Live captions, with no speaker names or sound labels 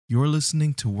You're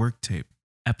listening to Work Tape,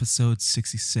 episode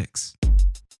 66.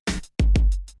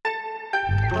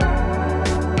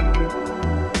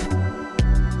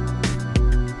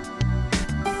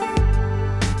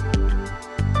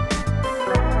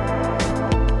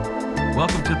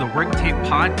 Welcome to the Work Tape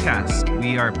podcast.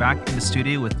 We are back in the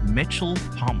studio with Mitchell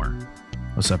Palmer.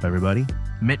 What's up, everybody?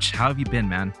 Mitch, how have you been,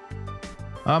 man?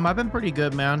 I've been pretty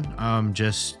good, man.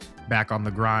 Just back on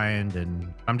the grind,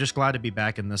 and I'm just glad to be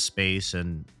back in this space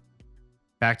and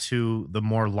back to the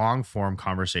more long form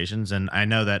conversations. And I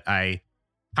know that I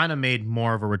kind of made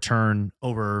more of a return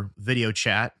over video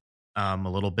chat a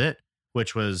little bit,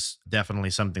 which was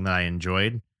definitely something that I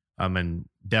enjoyed and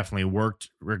definitely worked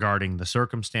regarding the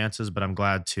circumstances. But I'm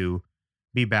glad to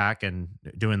be back and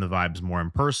doing the vibes more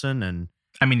in person. And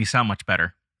I mean, you sound much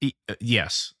better.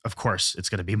 Yes, of course, it's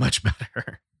going to be much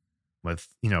better with,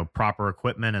 proper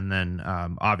equipment. And then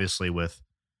obviously with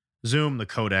Zoom, the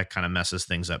codec kind of messes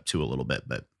things up too a little bit,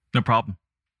 but No problem.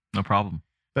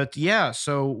 But yeah,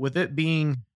 so with it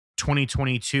being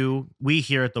 2022, we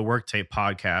here at the Work Tape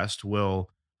podcast will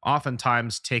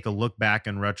oftentimes take a look back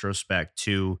in retrospect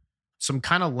to some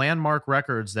kind of landmark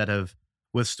records that have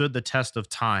withstood the test of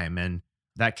time and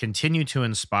that continue to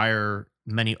inspire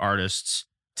many artists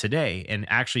today and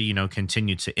actually,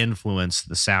 continue to influence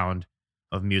the sound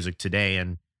of music today.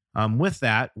 And with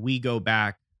that, we go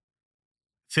back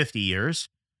 50 years.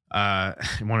 I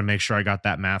want to make sure I got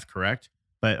that math correct,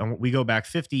 but we go back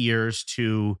 50 years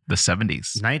to The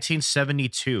 70s.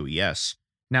 1972. Yes.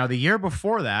 Now, the year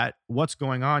before that, What's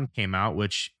Going On came out,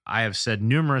 which I have said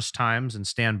numerous times and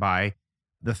stand by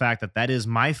the fact that that is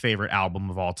my favorite album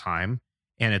of all time.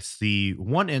 And it's the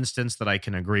one instance that I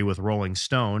can agree with Rolling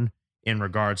Stone in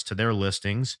regards to their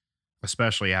listings,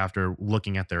 especially after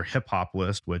looking at their hip hop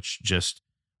list, which just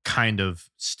kind of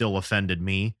still offended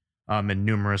me in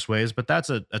numerous ways. But that's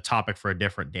a topic for a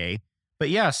different day. But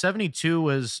yeah, 72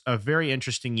 was a very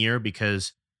interesting year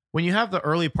because when you have the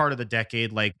early part of the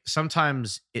decade, like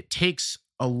sometimes it takes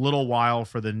a little while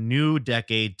for the new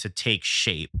decade to take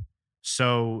shape.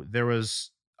 So there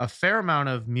was a fair amount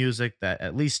of music that,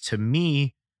 at least to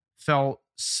me, felt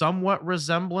somewhat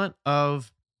resemblant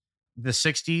of the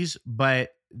 60s,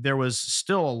 but there was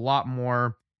still a lot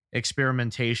more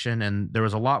experimentation and there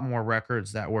was a lot more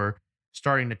records that were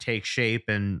starting to take shape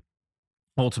and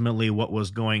ultimately what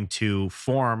was going to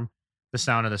form the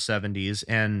sound of the 70s.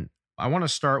 And I want to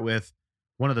start with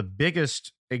one of the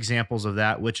biggest examples of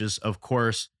that, which is, of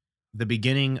course, the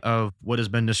beginning of what has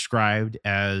been described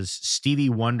as Stevie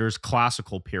Wonder's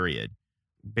classical period,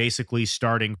 basically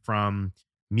starting from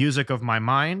Music of My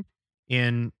Mind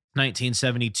in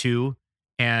 1972.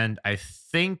 And I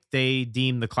think they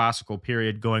deemed the classical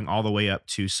period going all the way up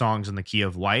to Songs in the Key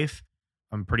of Life.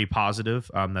 I'm pretty positive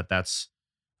that that's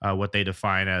what they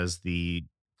define as the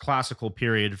classical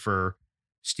period for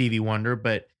Stevie Wonder.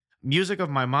 But Music of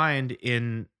My Mind,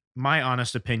 in my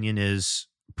honest opinion, is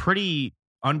pretty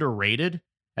underrated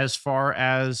as far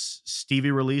as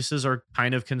Stevie releases are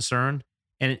kind of concerned.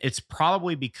 And it's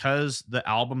probably because the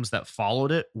albums that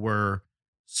followed it were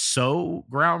so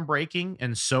groundbreaking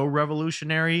and so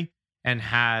revolutionary and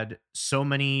had so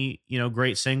many,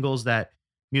 great singles that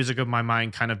Music of My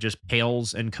Mind kind of just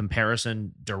pales in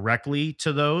comparison directly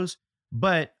to those.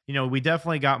 But, we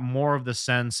definitely got more of the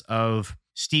sense of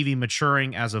Stevie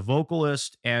maturing as a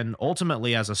vocalist and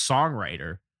ultimately as a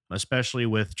songwriter, especially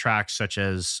with tracks such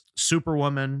as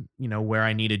Superwoman, Where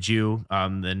I Needed You,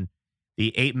 then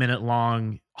the 8-minute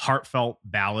long heartfelt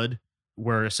ballad,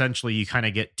 where essentially you kind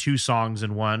of get two songs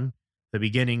in one. The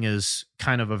beginning is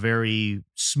kind of a very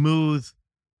smooth,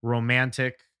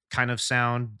 romantic kind of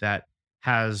sound that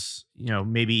has,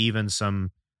 maybe even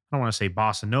some, I don't want to say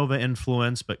bossa nova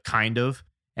influence, but kind of.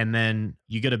 And then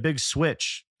you get a big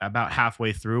switch about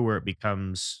halfway through where it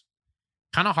becomes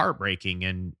kind of heartbreaking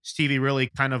and Stevie really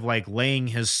kind of like laying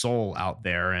his soul out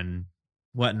there and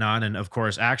whatnot. And of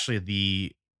course, actually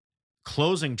the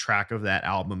closing track of that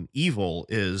album, Evil,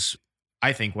 is,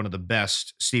 I think, one of the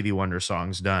best Stevie Wonder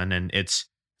songs done. And it's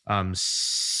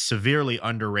severely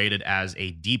underrated as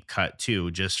a deep cut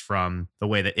too, just from the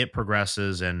way that it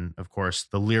progresses and of course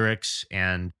the lyrics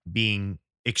and being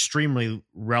extremely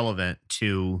relevant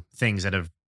to things that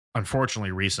have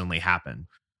unfortunately recently happened.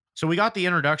 So we got the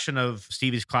introduction of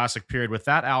Stevie's classic period with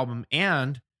that album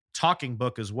and Talking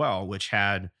Book as well, which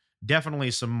had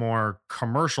definitely some more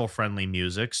commercial friendly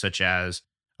music, such as,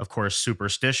 of course,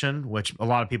 Superstition, which a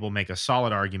lot of people make a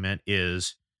solid argument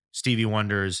is Stevie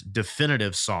Wonder's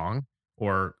definitive song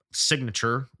or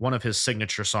signature, one of his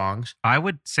signature songs. I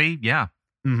would say, yeah.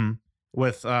 Mm-hmm.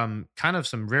 with kind of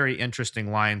some very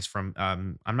interesting lines from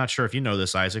I'm not sure if you know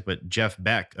this, Isaac, but Jeff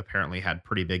Beck apparently had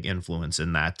pretty big influence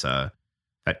in that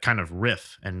kind of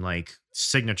riff and like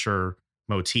signature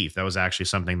motif. That was actually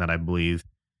something that I believe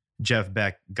Jeff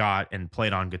Beck got and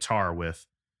played on guitar with.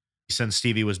 Since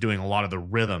Stevie was doing a lot of the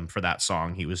rhythm for that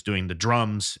song, he was doing the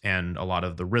drums and a lot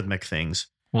of the rhythmic things.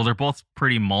 Well, they're both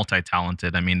pretty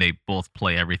multi-talented. I mean, they both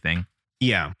play everything.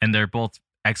 Yeah. And they're both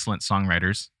excellent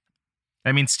songwriters.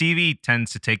 I mean, Stevie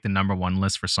tends to take the number one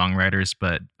list for songwriters,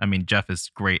 but I mean, Jeff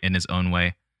is great in his own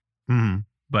way. Mm-hmm.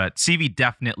 But Stevie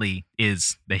definitely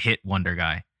is the hit wonder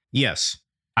guy. Yes.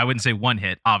 I wouldn't say one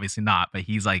hit, obviously not, but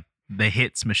he's like the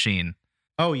hits machine.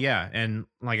 Oh, yeah. And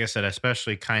like I said,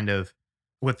 especially kind of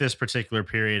with this particular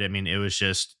period, I mean, it was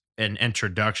just an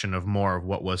introduction of more of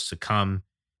what was to come.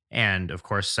 And of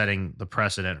course, setting the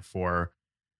precedent for,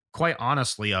 quite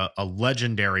honestly, a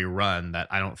legendary run that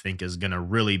I don't think is going to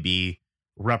really be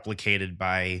replicated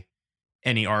by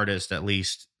any artist, at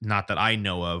least not that I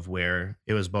know of, where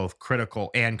it was both critical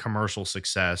and commercial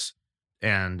success.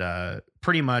 And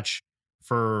pretty much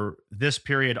for this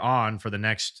period on, for the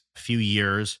next few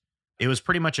years, it was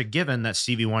pretty much a given that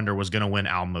Stevie Wonder was going to win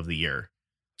Album of the Year,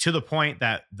 to the point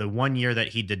that the one year that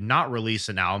he did not release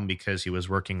an album because he was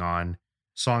working on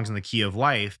Songs in the Key of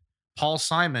Life, Paul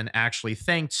Simon actually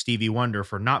thanked Stevie Wonder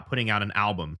for not putting out an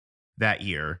album that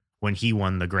year when he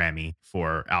won the Grammy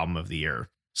for Album of the Year.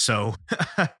 So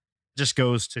just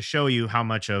goes to show you how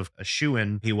much of a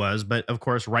shoo-in he was, but of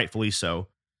course, rightfully so.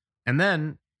 And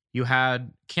then you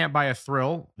had Can't Buy a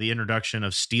Thrill, the introduction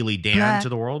of Steely Dan Black to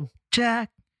the world. Jack,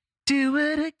 do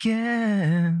it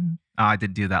again. Oh, I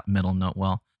did do that middle note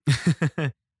well.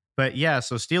 But yeah,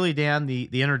 so Steely Dan,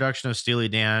 the introduction of Steely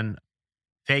Dan,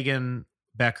 Fagen,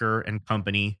 Becker, and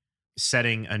company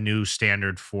setting a new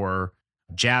standard for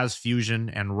jazz fusion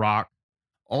and rock,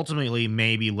 ultimately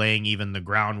maybe laying even the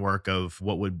groundwork of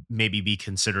what would maybe be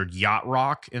considered yacht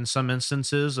rock in some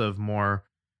instances, of more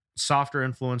softer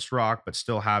influenced rock, but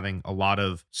still having a lot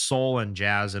of soul and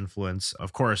jazz influence.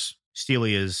 Of course,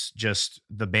 Steely is just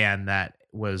the band that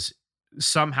was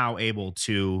somehow able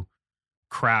to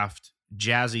craft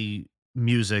jazzy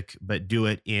music, but do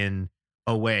it in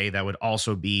a way that would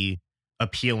also be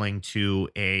appealing to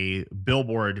a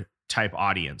Billboard type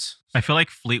audience. I feel like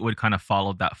Fleetwood kind of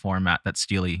followed that format that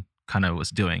Steely kind of was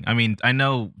doing. I mean, I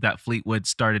know that Fleetwood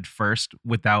started first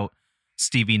without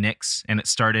Stevie Nicks, and it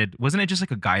started, wasn't it just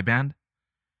like a guy band?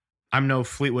 I'm no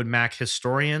Fleetwood Mac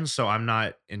historian, so I'm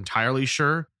not entirely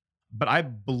sure, but I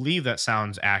believe that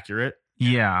sounds accurate.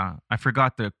 Yeah, I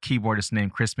forgot the keyboardist name,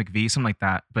 Chris McVie, something like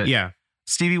that. But Yeah.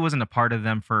 Stevie wasn't a part of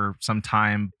them for some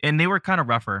time, and they were kind of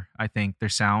rougher, I think, their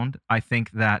sound. I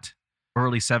think that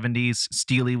early 70s,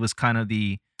 Steely was kind of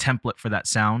the template for that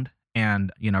sound.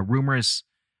 And, you know, Rumors,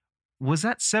 was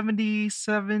that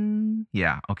 77?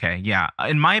 Yeah, okay, yeah.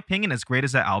 In my opinion, as great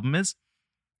as that album is,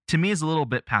 to me is a little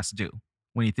bit past due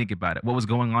when you think about it. What was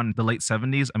going on in the late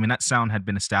 70s? I mean, that sound had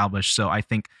been established, so I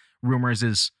think Rumors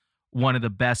is one of the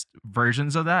best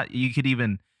versions of that. You could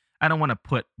even, I don't want to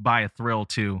put Buy a Thrill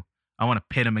to, I want to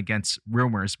pit him against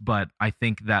Rumors, but I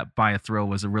think that Buy a Thrill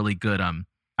was a really good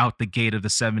out the gate of the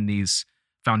 70s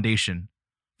foundation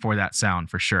for that sound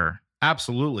for sure.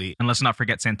 Absolutely. And let's not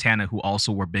forget Santana, who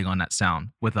also were big on that sound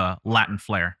with a Latin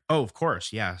flair. Oh, of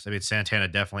course. Yes. I mean, Santana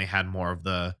definitely had more of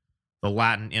the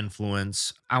Latin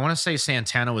influence. I want to say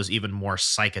Santana was even more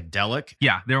psychedelic.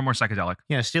 Yeah, they were more psychedelic.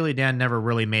 Yeah, Steely Dan never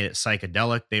really made it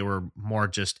psychedelic. They were more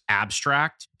just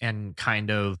abstract and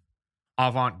kind of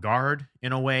avant-garde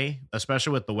in a way,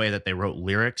 especially with the way that they wrote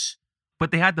lyrics. But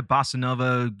they had the bossa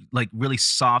nova, like really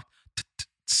soft,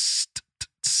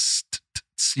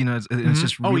 you know, it's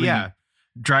just really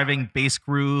driving bass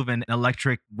groove and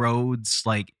electric roads.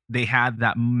 Like they had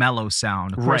that mellow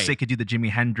sound. Of course, they could do the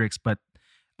Jimi Hendrix, but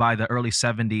by the early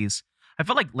 70s, I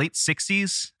felt like late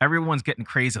 60s, everyone's getting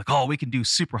crazy. Like, oh, we can do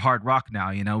super hard rock now.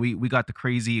 You know, we got the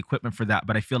crazy equipment for that.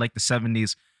 But I feel like the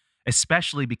 70s,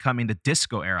 especially becoming the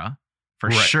disco era, for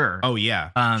sure. Oh,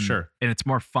 yeah, sure. And it's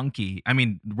more funky. I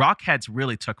mean, rock heads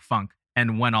really took funk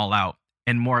and went all out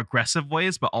in more aggressive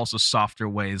ways, but also softer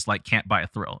ways, like Can't Buy a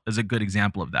Thrill is a good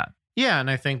example of that. Yeah,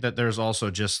 and I think that there's also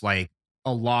just like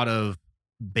a lot of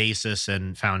basis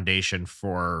and foundation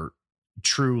for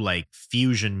true like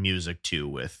fusion music too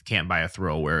with Can't Buy a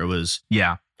Thrill, where it was,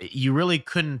 you really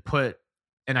couldn't put,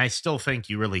 and I still think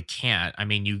you really can't. I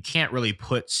mean, you can't really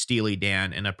put Steely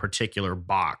Dan in a particular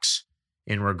box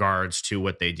in regards to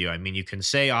what they do. I mean, you can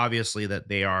say obviously that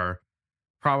they are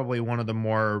probably one of the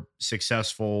more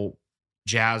successful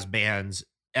jazz bands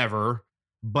ever,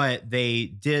 but they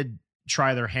did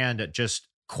try their hand at just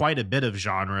quite a bit of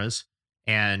genres.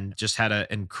 and just had an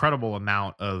incredible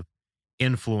amount of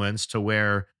influence to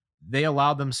where they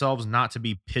allowed themselves not to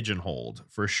be pigeonholed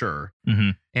for sure.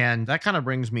 Mhm. And that kind of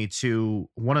brings me to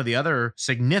one of the other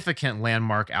significant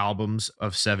landmark albums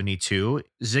of 72,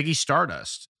 Ziggy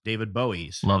Stardust, David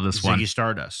Bowie's. Love this Ziggy one.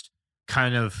 Stardust.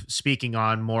 Kind of speaking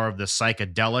on more of the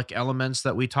psychedelic elements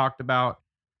that we talked about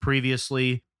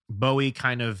previously. Bowie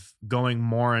kind of going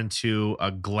more into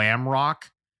a glam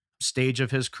rock stage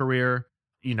of his career.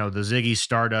 You know, the Ziggy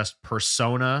Stardust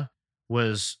persona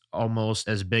was almost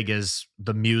as big as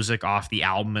the music off the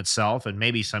album itself. And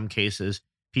maybe some cases,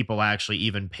 people actually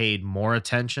even paid more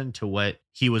attention to what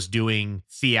he was doing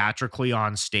theatrically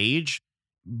on stage.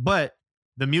 But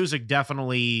the music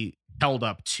definitely held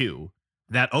up too.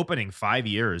 That opening 5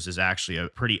 years is actually a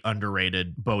pretty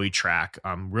underrated Bowie track.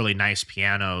 Really nice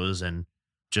pianos and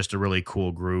just a really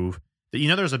cool groove. You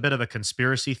know, there's a bit of a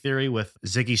conspiracy theory with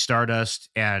Ziggy Stardust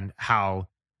and how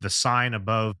the sign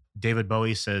above David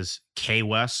Bowie says K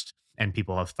West, and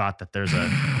people have thought that there's a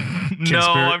No,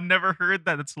 I've never heard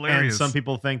that. That's hilarious. and some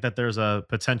people think that there's a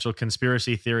potential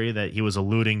conspiracy theory that he was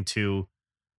alluding to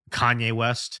Kanye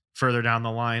West further down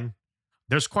the line.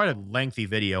 There's quite a lengthy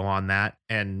video on that,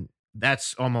 and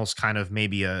that's almost kind of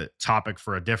maybe a topic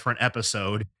for a different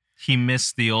episode. He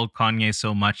missed the old Kanye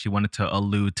so much he wanted to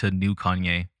allude to new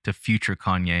Kanye, to future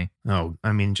Kanye. Oh,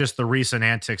 I mean, just the recent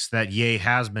antics that Ye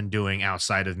has been doing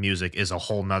outside of music is a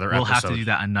whole nother We'll episode. have to do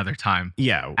that another time.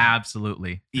 Yeah,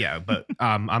 Absolutely. yeah, but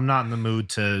I'm not in the mood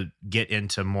to get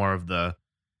into more of the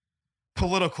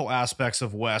political aspects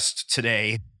of West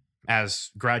today. As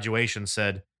Graduation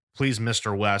said, please,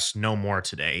 Mr. West, no more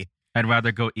today. I'd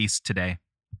rather go east today.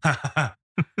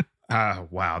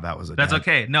 Wow, that was a That's dad.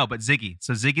 okay. No, but Ziggy.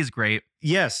 So Ziggy's great.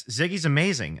 Yes, Ziggy's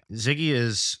amazing. Ziggy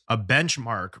is a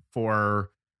benchmark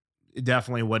for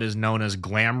definitely what is known as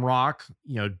glam rock,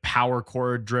 you know, power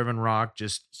chord driven rock,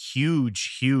 just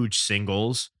huge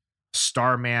singles.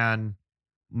 Starman,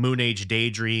 Moon Age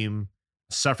Daydream,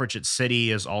 Suffragette City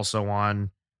is also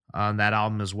on that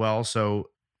album as well. So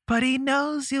But he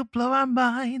knows you'll blow our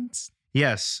minds.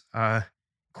 yes,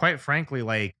 quite frankly,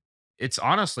 like it's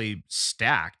honestly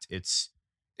stacked. It's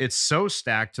so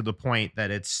stacked to the point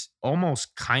that it's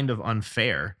almost kind of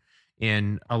unfair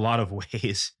in a lot of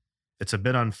ways. It's a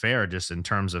bit unfair just in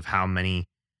terms of how many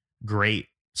great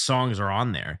songs are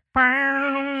on there.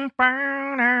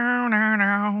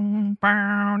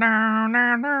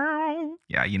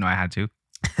 Yeah, you know I had to.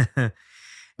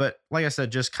 But like I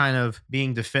said, just kind of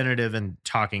being definitive and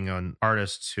talking on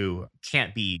artists who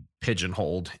can't be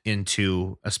pigeonholed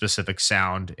into a specific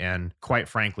sound and quite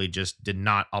frankly just did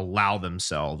not allow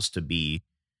themselves to be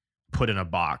put in a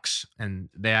box. And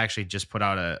they actually just put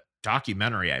out a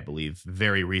documentary, I believe,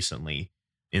 very recently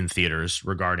in theaters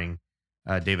regarding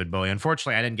David Bowie.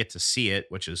 Unfortunately, I didn't get to see it,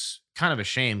 which is kind of a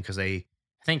shame because they,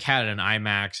 I think, had it in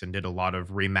IMAX and did a lot of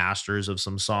remasters of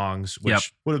some songs, which Yep.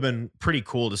 would have been pretty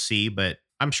cool to see. But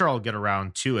I'm sure I'll get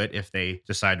around to it if they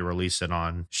decide to release it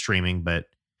on streaming. But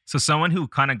So someone who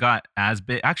kind of got as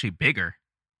big, actually bigger,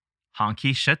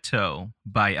 Honky Chateau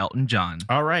by Elton John.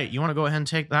 all right, you want to go ahead and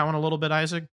take that one a little bit,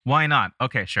 Isaac? Why not?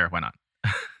 Okay, sure. Why not?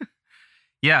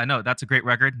 Yeah, no, that's a great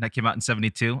record. That came out in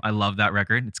 72. I love that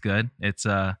record. It's good. It's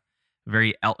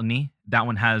very Elton-y. That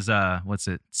one has, what's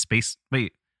it? Space.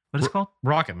 Wait, what is it called?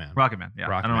 Rocket Man. Rocket Man. Yeah.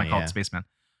 I don't know why I Rocketman, call yeah. it Spaceman.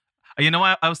 You know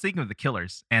what? I was thinking of the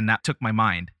Killers, and that took my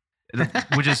mind,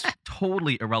 which is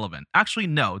totally irrelevant. Actually,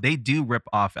 no, they do rip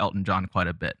off Elton John quite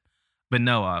a bit. But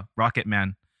no, Rocket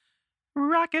Man.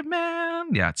 Rocket Man.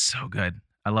 Yeah, it's so good.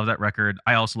 I love that record.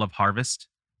 I also love Harvest.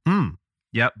 Hmm.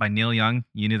 Yep, by Neil Young.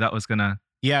 You knew that was going to.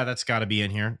 Yeah, that's got to be in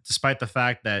here, despite the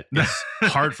fact that it's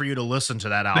hard for you to listen to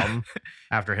that album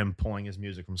after him pulling his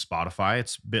music from Spotify.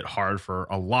 It's a bit hard for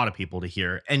a lot of people to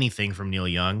hear anything from Neil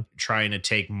Young, trying to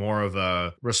take more of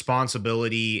a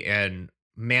responsibility and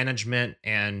management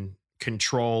and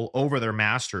control over their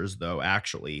masters, though,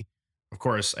 actually. Of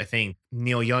course, I think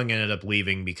Neil Young ended up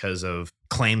leaving because of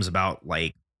claims about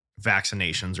like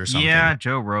vaccinations or something. Yeah,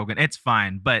 Joe Rogan. It's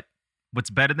fine. But what's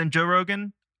better than Joe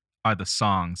Rogan are the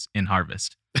songs in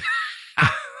Harvest.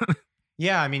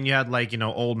 Yeah, I mean, you had like, you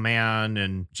know, Old Man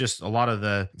and just a lot of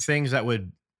the things that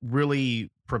would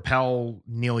really propel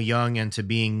Neil Young into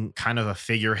being kind of a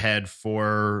figurehead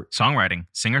for Songwriting,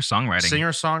 singer-songwriting.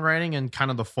 singer-songwriting and kind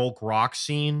of the folk rock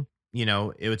scene. You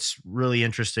know, it's really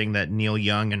interesting that Neil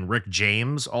Young and Rick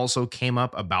James also came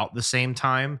up about the same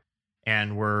time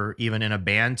and were even in a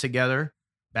band together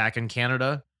back in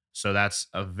Canada. So that's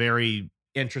a very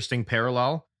interesting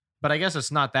parallel. But I guess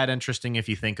it's not that interesting if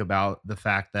you think about the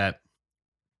fact that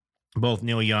both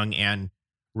Neil Young and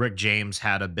Rick James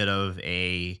had a bit of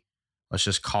a let's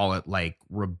just call it like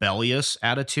rebellious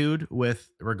attitude with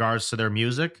regards to their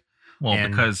music. Well,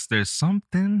 And- because there's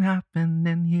something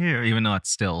happening here, even though it's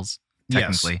Stills,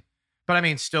 technically. Yes. But I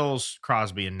mean, Stills,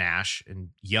 Crosby, and Nash and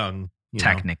Young. You know.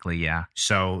 Technically, yeah.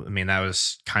 So, I mean, that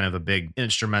was kind of a big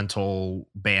instrumental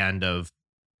band of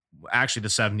actually the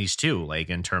 70s too, like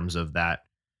in terms of that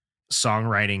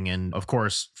songwriting. And of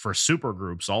course, for super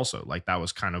groups also, like that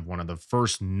was kind of one of the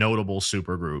first notable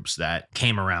super groups that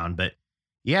came around. But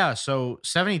yeah, so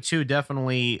 72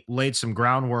 definitely laid some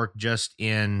groundwork just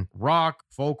in rock,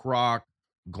 folk rock,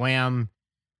 glam.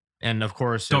 And of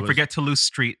course, Don't forget Toulouse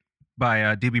Street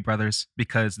by Doobie Brothers,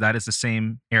 because that is the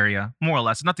same area, more or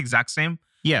less. Not the exact same,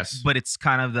 yes. but it's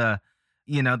kind of the,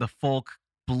 the folk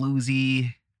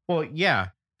bluesy. Well, yeah,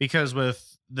 because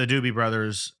with the Doobie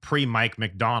Brothers pre Mike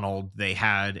McDonald, they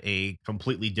had a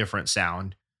completely different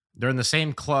sound. They're in the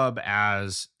same club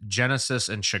as Genesis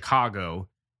and Chicago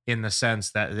in the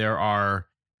sense that there are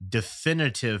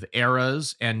definitive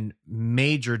eras and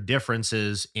major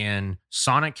differences in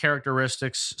sonic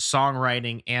characteristics,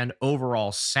 songwriting, and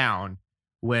overall sound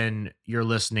when you're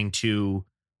listening to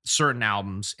certain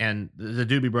albums. And the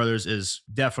Doobie Brothers is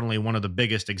definitely one of the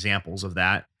biggest examples of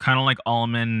that. Kind of like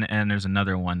Allman, and there's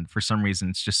another one. For some reason,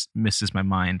 it just misses my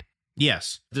mind.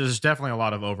 Yes, there's definitely a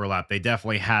lot of overlap. They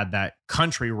definitely had that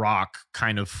country rock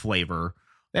kind of flavor.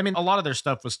 I mean, a lot of their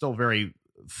stuff was still very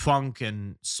funk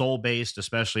and soul based,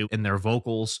 especially in their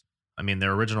vocals. I mean,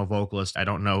 their original vocalist, I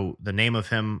don't know the name of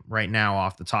him right now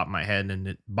off the top of my head, and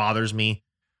it bothers me.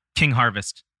 King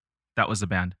Harvest, that was the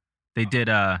band. They did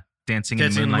Dancing in the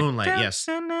Dancing in the Moonlight. Moonlight, yes.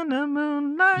 Dancing in the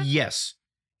Moonlight. Yes.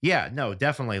 Yeah, no,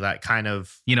 definitely that kind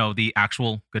of. The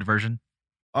actual good version.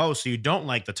 Oh, so you don't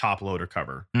like the Top Loader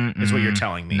cover, is what you're Mm-mm.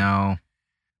 telling me. No.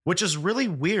 Which is really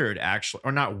weird, actually,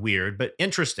 or not weird, but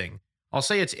interesting. I'll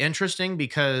say it's interesting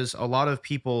because a lot of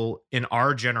people in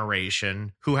our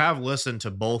generation who have listened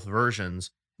to both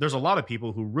versions, there's a lot of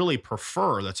people who really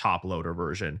prefer the Top Loader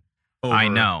version I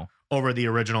know. over the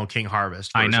original King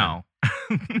Harvest I version. know.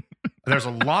 There's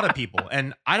a lot of people,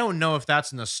 and I don't know if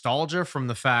that's nostalgia from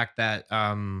the fact that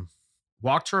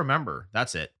Walk to Remember,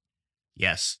 that's it.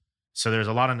 Yes. So there's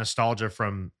a lot of nostalgia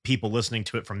from people listening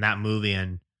to it from that movie.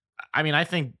 And I mean, I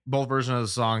think both versions of the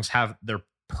songs have their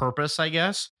purpose, I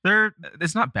guess.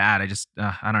 It's not bad. I just,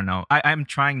 I don't know. I'm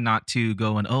trying not to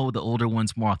go and, the older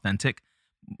one's more authentic,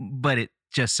 but it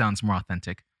just sounds more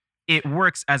authentic. It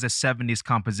works as a 70s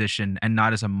composition and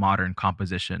not as a modern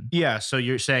composition. Yeah. So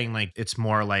you're saying like it's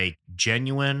more like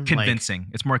genuine, Convincing.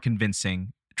 It's more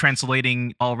convincing,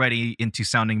 translating already into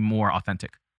sounding more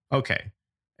authentic. Okay.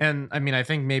 And I mean, I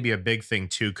think maybe a big thing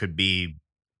too could be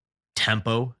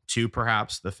tempo too,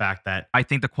 perhaps the fact that I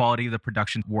think the quality of the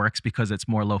production works because it's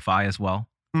more lo-fi as well.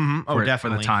 oh,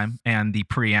 definitely For the time and the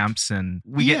preamps, and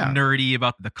we get nerdy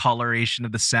about the coloration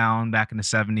of the sound back in the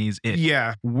 70s. It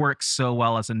Yeah. works so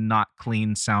well as a not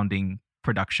clean sounding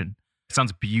production. It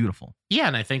sounds beautiful. Yeah.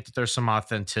 And I think that there's some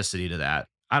authenticity to that.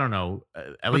 I don't know.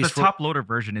 At But least the top loader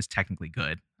version is technically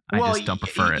good. I just don't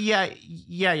prefer it.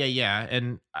 Yeah.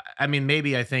 And I mean,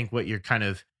 maybe I think what you're kind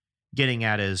of getting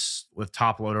at is with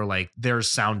Top Loader, like theirs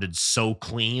sounded so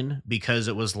clean because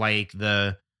it was like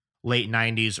the late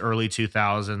 90s, early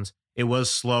 2000s. It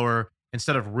was slower.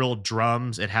 Instead of real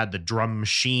drums, it had the drum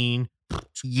machine.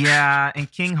 Yeah, and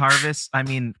King Harvest, I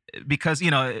mean, because,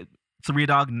 Three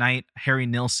Dog Night, Harry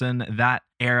Nilsson, that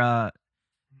era,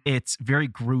 it's very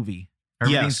groovy.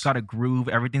 Everything's got a groove.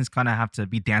 Everything's going to have to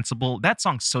be danceable. That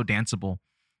song's so danceable.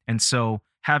 And so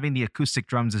having the acoustic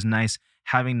drums is nice.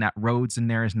 Having that Rhodes in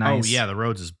there is nice. Oh, yeah. The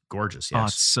Rhodes is gorgeous. Oh,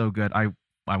 Yes. it's so good. I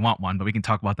want one, but we can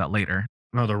talk about that later.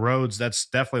 No, the Rhodes, that's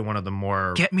definitely one of the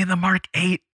more. Get me the Mark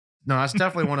 8. No, that's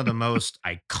definitely one of the most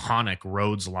iconic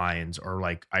Rhodes lines or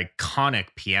like iconic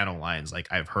piano lines like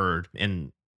I've heard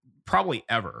in probably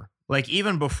ever. Like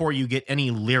even before you get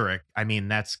any lyric, I mean,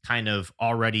 that's kind of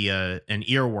already an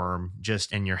earworm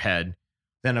just in your head.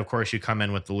 Then, of course, you come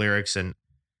in with the lyrics, and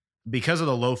because of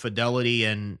the low fidelity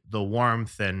and the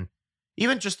warmth and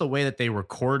even just the way that they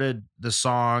recorded the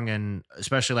song, and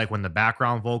especially like when the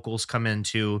background vocals come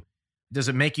into, does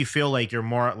it make you feel like you're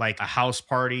more at like a house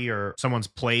party or someone's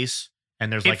place?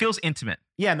 And there's It like, feels intimate.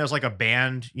 yeah, and there's like a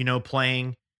band,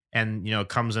 playing, and, it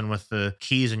comes in with the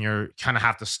keys, and you're kind of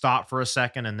have to stop for a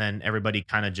second, and then everybody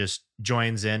kind of just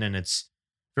joins in, and it's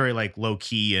very like low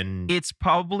key. And It's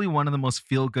probably one of the most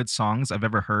feel-good songs I've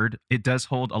ever heard. It does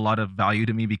hold a lot of value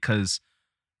to me because,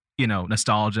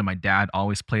 nostalgia. My dad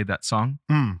always played that song.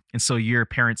 Mm. And so your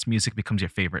parents' music becomes your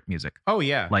favorite music. Oh,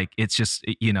 yeah. Like, it's just,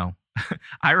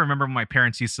 I remember when my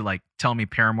parents used to like tell me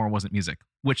Paramore wasn't music,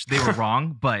 which they were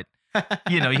wrong, but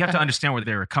you have to understand where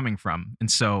they were coming from. And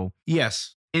so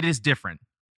Yes. it is different.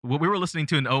 What we were listening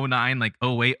to in 09, like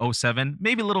 08, 07,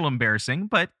 maybe a little embarrassing,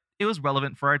 but it was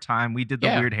relevant for our time. We did the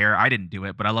Yeah. weird hair. I didn't do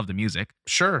it, but I love the music.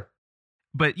 Sure.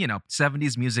 But,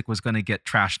 70s music was going to get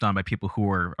trashed on by people who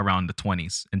were around the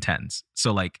 20s and 10s.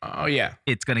 So, like, Oh, yeah.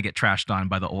 it's going to get trashed on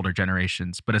by the older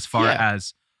generations. But as far Yeah.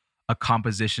 as a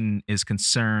composition is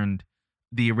concerned,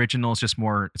 the original is just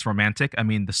more, it's romantic. I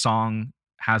mean, the song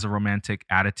has a romantic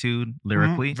attitude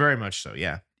lyrically. Mhm. Very much so,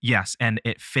 yeah. Yes. And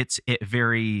it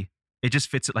just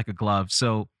fits it like a glove.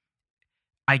 So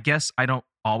I guess I don't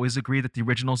always agree that the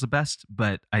original is the best,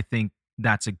 but I think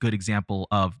that's a good example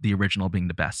of the original being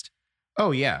the best.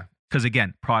 Oh, yeah. Because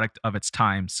again, product of its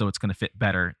time, so it's going to fit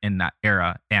better in that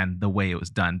era and the way it was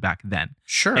done back then,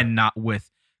 Sure. and not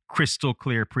with crystal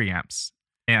clear preamps.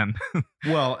 And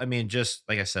Well, I mean, just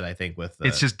like I said, I think with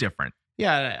it's just different.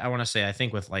 yeah, I want to say I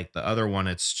think with like the other one,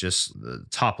 it's just the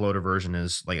top loader version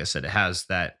is like I said, it has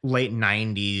that late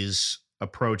 90s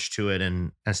approach to it,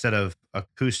 and instead of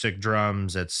acoustic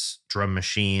drums, it's drum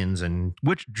machines and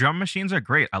Which drum machines are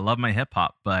great. I love my hip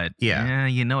hop, but Yeah.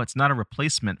 it's not a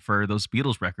replacement for those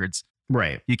Beatles records.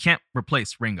 right. You can't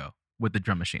replace Ringo with the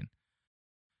drum machine.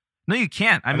 No, you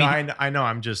can't. I I mean, mean, I know.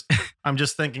 I'm just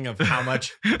thinking of how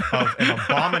much of an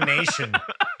abomination.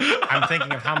 I'm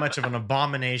thinking of how much of an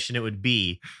abomination it would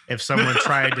be if someone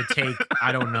tried to take,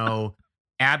 I don't know,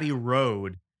 Abbey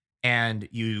Road, and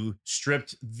you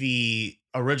stripped the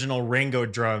original Ringo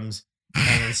drums,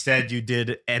 and instead you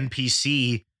did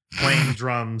NPC playing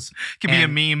drums. Could be a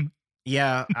and- meme.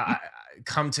 Yeah,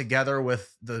 come together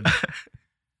with the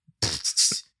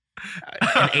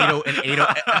an 80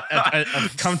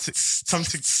 come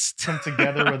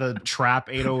together with a trap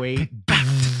 808.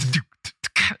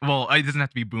 Well, it doesn't have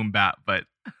to be boom bap, but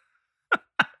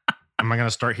Am I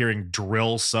gonna start hearing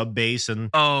drill sub bass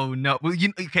and oh no. Well,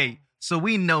 okay. So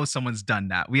we know someone's done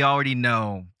that. We already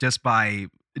know just by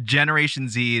Generation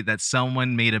Z that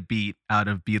someone made a beat out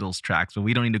of Beatles tracks, but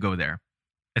we don't need to go there,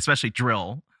 especially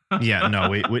drill. yeah, no,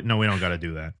 we don't got to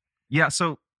do that. Yeah.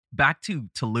 So back to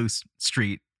Toulouse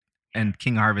Street and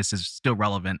King Harvest is still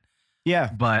relevant, Yeah,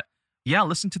 but yeah,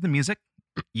 listen to the music.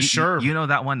 Sure. You know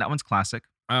that one. That one's classic.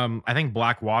 I think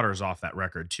Black Water's off that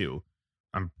record too.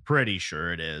 I'm pretty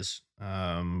sure it is.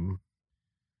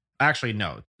 Actually,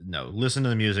 no. Listen to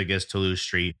the music is Toulouse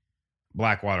Street.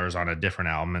 Black Water is on a different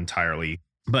album entirely,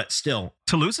 but still,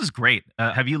 Toulouse is great.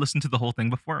 Have you listened to the whole thing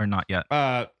before or not yet?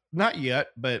 not yet,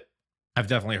 but I've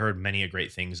definitely heard many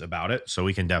great things about it. So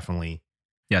we can definitely,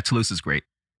 Yeah, Toulouse is great.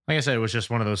 like I said, it was just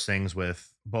one of those things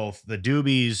with both the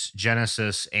Doobies,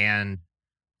 Genesis, and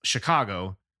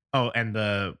Chicago. Oh, and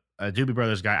the Doobie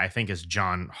Brothers guy, I think, is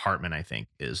John Hartman. I think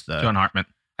is the John Hartman.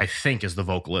 I think is the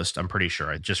vocalist. I'm pretty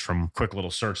sure, just from quick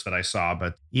little search that I saw.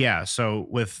 But yeah, so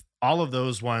with all of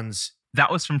those ones,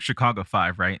 That was from Chicago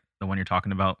 5, right? The one you're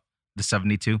talking about, the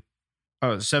 72,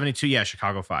 72, yeah,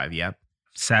 Chicago 5, yeah,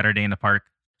 Saturday in the Park.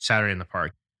 Saturday in the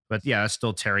Park. But yeah, that's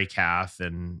still Terry Kath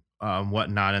and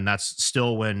whatnot. And that's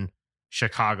still when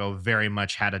Chicago very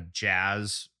much had a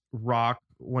jazz rock,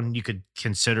 when you could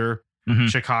consider Mhm.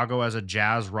 Chicago as a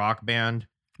jazz rock band.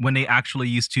 When they actually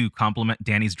used to compliment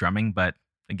Danny's drumming, but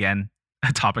again,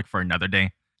 a topic for another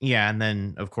day. Yeah, and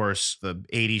then of course the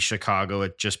 80s Chicago,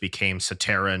 it just became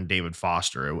Cetera and David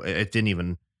Foster. It didn't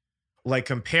even like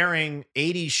comparing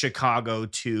 80s Chicago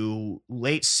to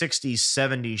late 60s,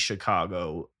 70s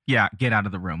Chicago. Yeah, get out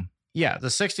of the room. Yeah, the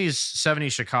 60s,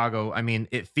 70s Chicago, I mean,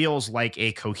 it feels like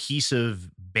a cohesive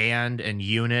band and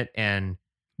unit. And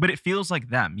But it feels like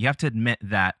them. You have to admit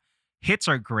that hits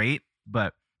are great,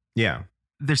 but yeah,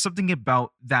 there's something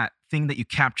about that thing that you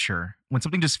capture when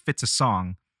something just fits a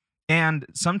song. And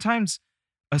sometimes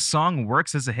a song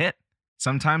works as a hit.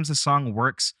 Sometimes a song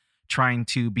works trying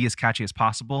to be as catchy as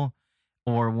possible,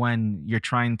 or when you're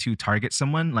trying to target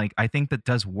someone. Like, I think that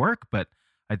does work, but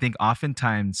I think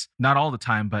oftentimes, not all the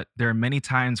time, but there are many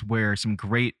times where some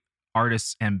great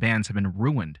artists and bands have been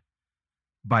ruined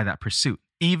by that pursuit,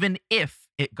 even if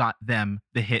it got them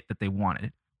the hit that they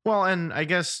wanted. well, and I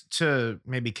guess to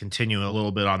maybe continue a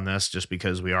little bit on this, just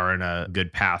because we are in a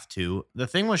good path too. The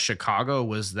thing with Chicago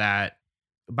was that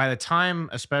by the time,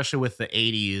 especially with the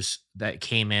 80s that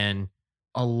came in,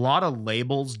 a lot of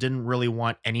labels didn't really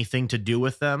want anything to do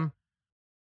with them.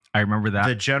 I remember that.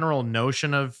 The general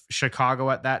notion of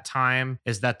Chicago at that time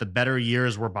is that the better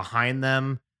years were behind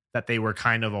them, that they were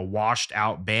kind of a washed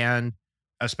out band,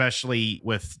 especially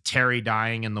with Terry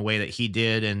dying in the way that he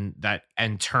did. And that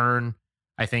in turn,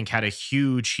 I think had a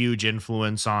huge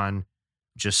influence on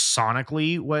just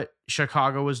sonically what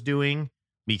Chicago was doing,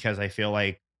 because I feel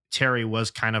like Terry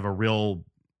was kind of a real,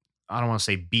 I don't want to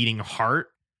say beating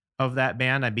heart of that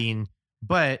band. I mean,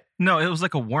 But No, it was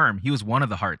like a worm. He was one of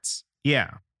the hearts.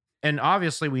 yeah. And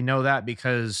obviously we know that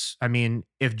because, I mean,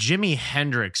 if Jimi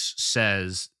Hendrix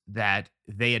says that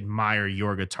they admire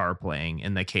your guitar playing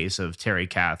in the case of Terry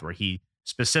Kath, where he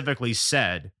specifically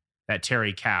said that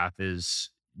Terry Kath is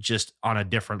just on a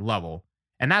different level,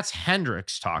 and that's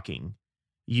Hendrix talking,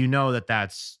 you know that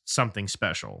that's something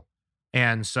special.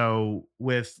 And so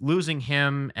with losing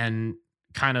him and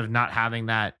kind of not having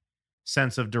that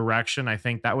sense of direction, I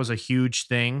think that was a huge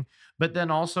thing. But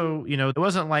then also, it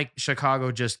wasn't like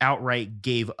Chicago just outright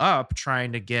gave up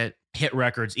trying to get hit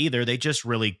records either. They just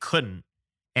really couldn't.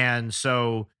 And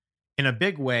so, in a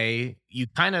big way, you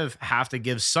kind of have to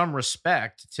give some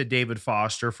respect to David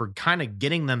Foster for kind of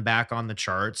getting them back on the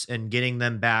charts and getting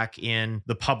them back in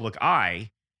the public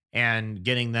eye and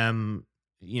getting them,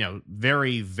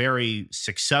 very, very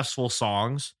successful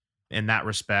songs in that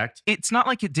respect. It's not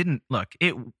like it didn't look.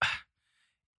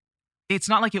 It's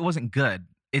not like it wasn't good.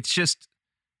 It's just,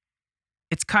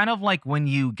 it's kind of like when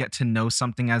you get to know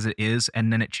something as it is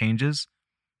and then it changes,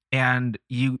 and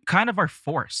you kind of are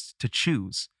forced to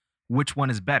choose which one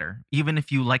is better, even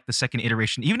if you like the second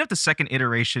iteration, even if the second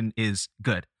iteration is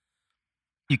good.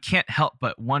 You can't help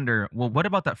but wonder, well, what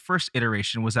about that first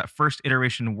iteration? Was that first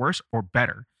iteration worse or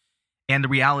better? And the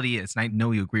reality is, and I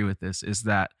know you agree with this, is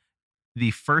that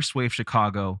the first wave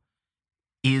Chicago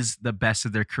is the best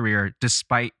of their career,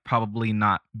 despite probably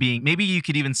not being, maybe you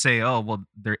could even say, oh, well,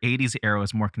 their 80s era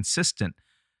is more consistent.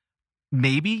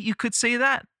 Maybe you could say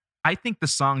that. I think the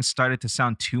songs started to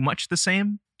sound too much the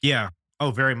same. Yeah.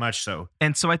 Oh, very much so.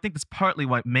 And so I think that's partly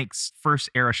what makes first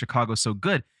era Chicago so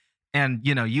good. And,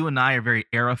 you and I are very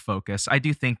era focused. I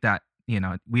do think that,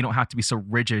 we don't have to be so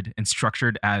rigid and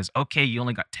structured as, okay, you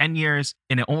only got 10 years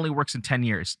and it only works in 10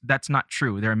 years. That's not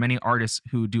true. There are many artists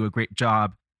who do a great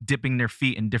job dipping their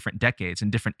feet in different decades and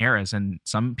different eras. And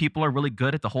some people are really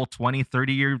good at the whole 20,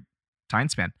 30-year time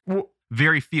span. Well,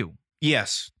 very few.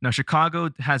 yes. Now, Chicago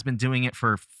has been doing it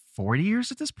for 40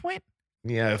 years at this point.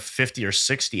 Yeah, 50 or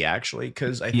 60 actually,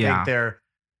 because I Yeah. think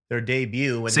their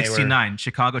debut when 69,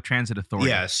 Chicago Transit they Authority.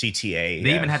 were CTA.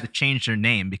 They even had to change their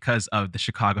name because of the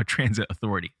Chicago Transit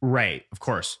Authority. right, of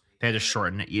course they had to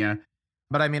shorten it. Yeah,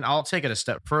 but I mean, I'll take it a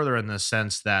step further in the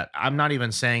sense that I'm not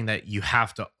even saying that you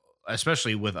have to,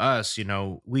 especially with us.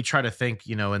 We try to think,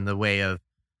 in the way of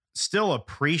still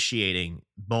appreciating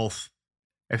both.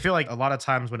 I feel like a lot of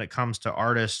times when it comes to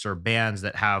artists or bands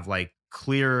that have like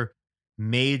clear,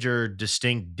 major,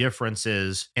 distinct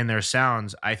differences in their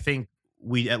sounds, I think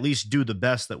we at least do the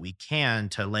best that we can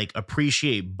to like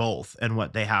appreciate both and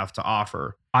what they have to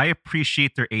offer. I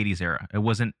appreciate their 80s era. It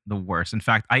wasn't the worst. In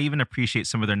fact, I even appreciate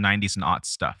some of their 90s and aughts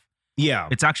stuff. Yeah.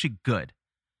 It's actually good.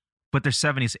 But their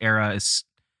 70s era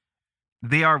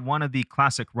they are one of the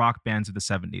classic rock bands of the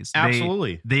 70s.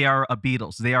 Absolutely. They are a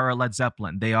Beatles. They are a Led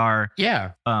Zeppelin. They are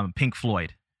Yeah. Pink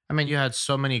Floyd. I mean, you had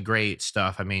so many great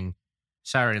stuff. I mean,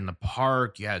 Saturday in the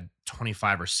Park, you had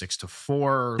 25 or 6 to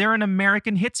 4. They're an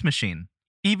American hits machine,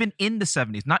 even in the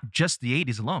 70s, not just the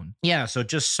 80s alone. Yeah, so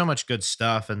just so much good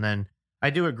stuff. And then I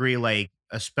do agree, like,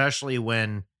 especially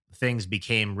when things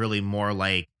became really more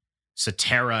like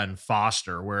Cetera and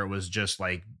Foster, where it was just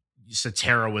like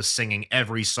Cetera was singing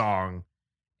every song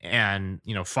and,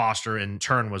 Foster in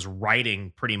turn was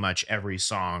writing pretty much every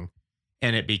song.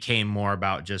 And it became more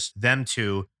about just them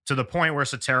two, to the point where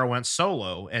Cetera went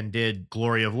solo and did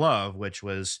Glory of Love, which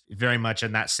was very much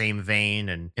in that same vein.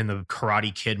 And in the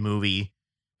Karate Kid movie,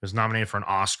 was nominated for an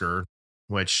Oscar,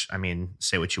 which, I mean,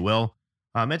 say what you will.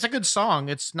 It's a good song.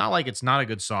 It's not like it's not a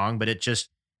good song, but it just,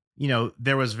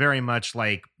 there was very much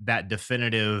like that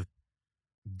definitive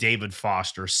David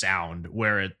Foster sound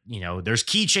where it, there's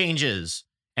key changes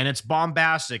and it's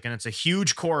bombastic and it's a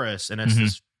huge chorus and it's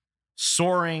this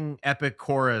soaring epic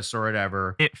chorus or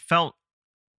whatever. It felt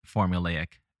formulaic.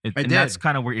 And did. that's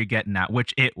kind of where you're getting at,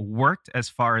 which it worked as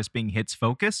far as being hits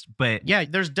focused, but Yeah,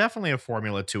 there's definitely a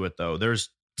formula to it though.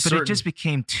 it just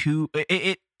became too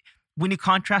when you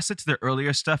contrast it to their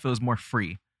earlier stuff, it was more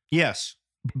free. Yes.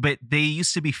 But they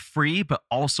used to be free, but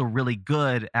also really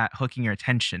good at hooking your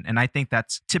attention. And I think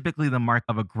that's typically the mark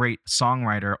of a great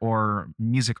songwriter or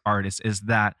music artist, is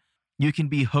that you can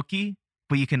be hooky,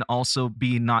 but you can also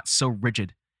be not so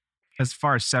rigid as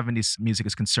far as 70s music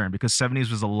is concerned, because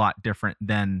 70s was a lot different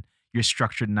than your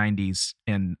structured 90s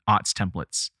and aughts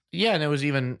templates. Yeah, and it was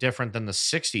even different than the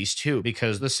 60s too,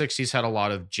 because the 60s had a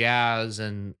lot of jazz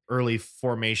and early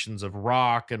formations of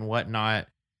rock and whatnot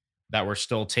that were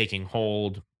still taking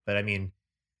hold. But I mean,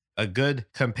 a good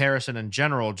comparison in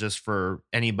general, just for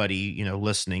anybody,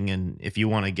 listening, and if you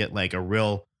want to get like a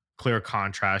real clear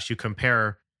contrast, you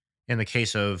compare, in the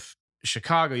case of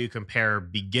Chicago, you compare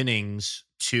beginnings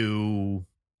to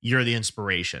You're the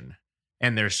Inspiration.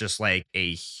 And there's just like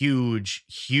a huge,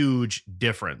 huge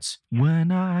difference.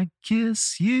 When I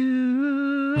kiss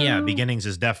you. Yeah, Beginnings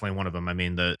is definitely one of them. I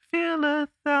mean, Feel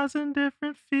 1,000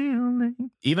 different feelings.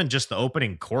 even just the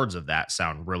opening chords of that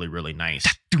sound really, really nice.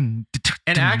 And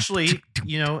actually,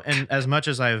 and as much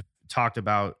as I've talked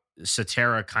about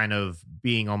Cetera kind of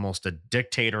being almost a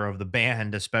dictator of the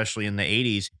band, especially in the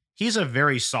 80s, he's a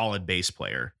very solid bass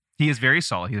player. He is very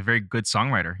solid. He's a very good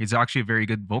songwriter. He's actually a very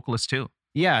good vocalist too.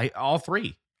 Yeah, all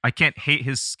three. I can't hate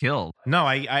his skill. No,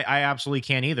 I absolutely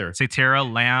can't either. Cetera,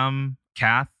 Lamb,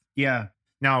 Kath. Yeah.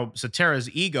 Now, Cetera's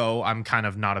ego, I'm kind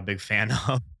of not a big fan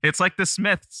of. It's like the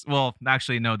Smiths. Well,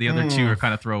 actually, no. The other two are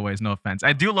kind of throwaways. No offense.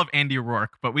 I do love Andy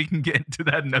Rourke, but we can get into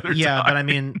that another Yeah,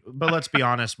 time. but let's be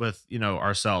honest with,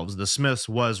 ourselves. The Smiths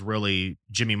was really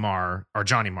Johnny Marr,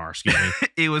 excuse me.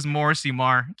 It was Morrissey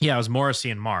Marr. Yeah, it was Morrissey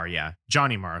and Marr, yeah.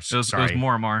 Johnny Marr, It was sorry.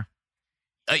 more Marr.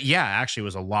 Yeah, actually it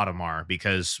was a lot of Marr,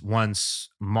 because once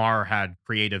Marr had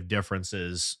creative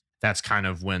differences, that's kind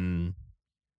of when,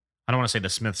 I don't want to say the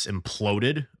Smiths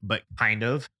imploded, but kind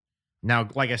of. Now,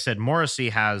 like I said, Morrissey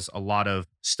has a lot of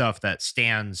stuff that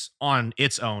stands on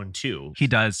its own too. He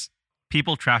does.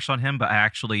 People trash on him, but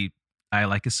I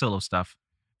like his solo stuff.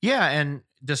 Yeah, and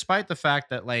despite the fact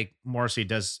that like Morrissey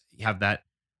does have that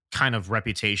kind of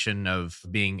reputation of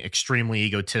being extremely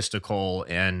egotistical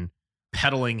and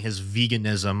peddling his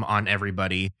veganism on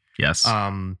everybody, Yes.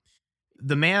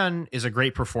 the man is a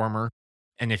great performer.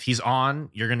 And if he's on,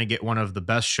 you're going to get one of the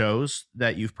best shows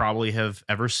that you've probably have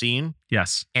ever seen.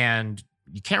 Yes. And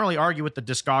you can't really argue with the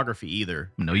discography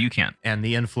either, No, you can't. and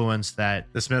the influence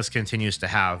that the Smiths continues to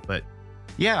have. But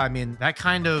yeah, I mean, that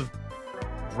kind of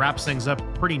wraps things up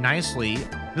pretty nicely.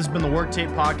 This has been the Work Tape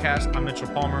Podcast. I'm Mitchell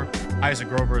Palmer. Isaac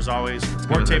Grover, as always.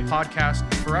 Work Tape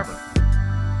Podcast forever.